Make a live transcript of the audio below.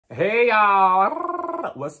Hey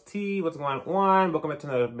y'all, what's tea? What's going on? Welcome back to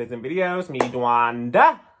another amazing video. It's me,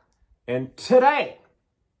 Dwanda. And today,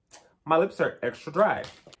 my lips are extra dry.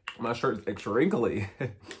 My shirt is extra wrinkly.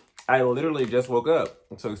 I literally just woke up.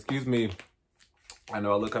 So excuse me. I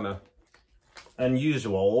know I look kind of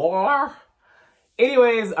unusual.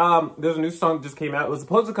 Anyways, there's a new song that just came out. It was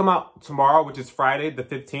supposed to come out tomorrow, which is Friday the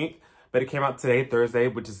 15th. But it came out today, Thursday,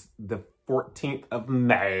 which is the 14th of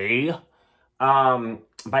May.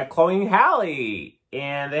 By Chloe and Halle.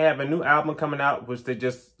 And they have a new album coming out, which they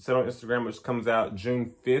just said on Instagram, which comes out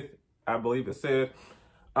June 5th, I believe it said.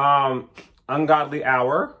 Ungodly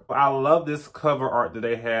Hour. I love this cover art that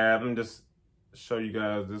they have. Let me just show you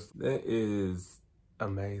guys this. That is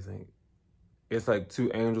amazing. It's like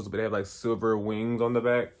two angels, but they have like silver wings on the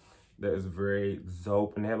back. That is very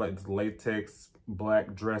dope. And they have like this latex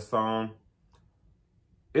black dress on.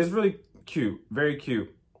 It's really cute. Very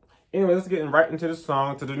cute. Anyway, let's get right into the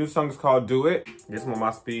song. So the new song is called Do It. Guess I'm on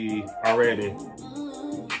my speed already.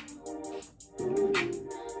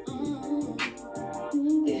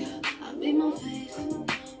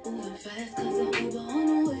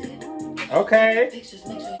 Okay.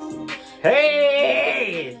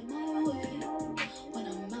 Hey!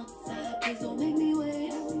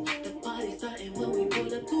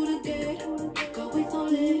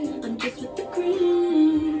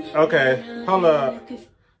 Okay, hold up.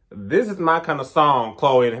 This is my kind of song,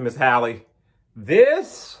 Chloe and Miss Halle.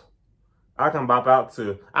 This, I can bop out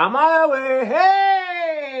to. I'm on the way,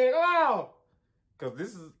 hey! Oh! Because this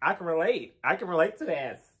is, I can relate. I can relate to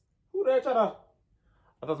that. Who there trying to,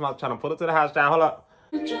 I thought somebody trying to pull it to the house down. Hold up.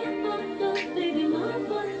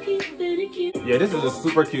 Yeah, this is a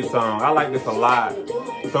super cute song. I like this a lot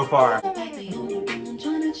so far.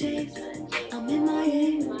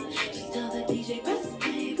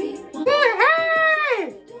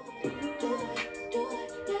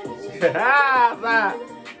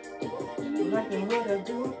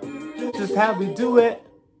 Just how we do it.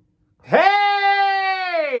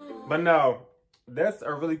 Hey! But no, that's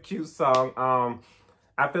a really cute song.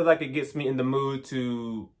 I feel like it gets me in the mood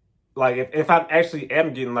to, like, if I actually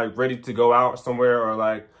am getting like ready to go out somewhere, or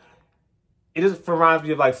like, it just reminds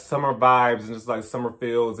me of like summer vibes and just like summer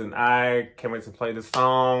feels. And I can't wait to play this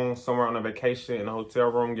song somewhere on a vacation in a hotel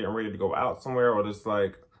room, getting ready to go out somewhere, or just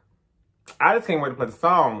like, I just can't wait to play the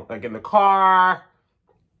song, like in the car,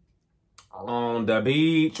 on the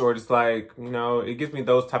beach, or just like, you know, it gives me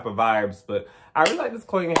those type of vibes. But I really like this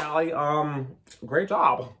Chloe and Halle. Great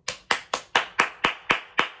job.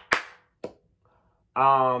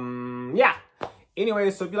 Yeah.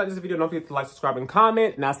 Anyway, so if you like this video, don't forget to like, subscribe, and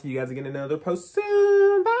comment. And I'll see you guys again in another post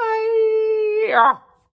soon. Bye.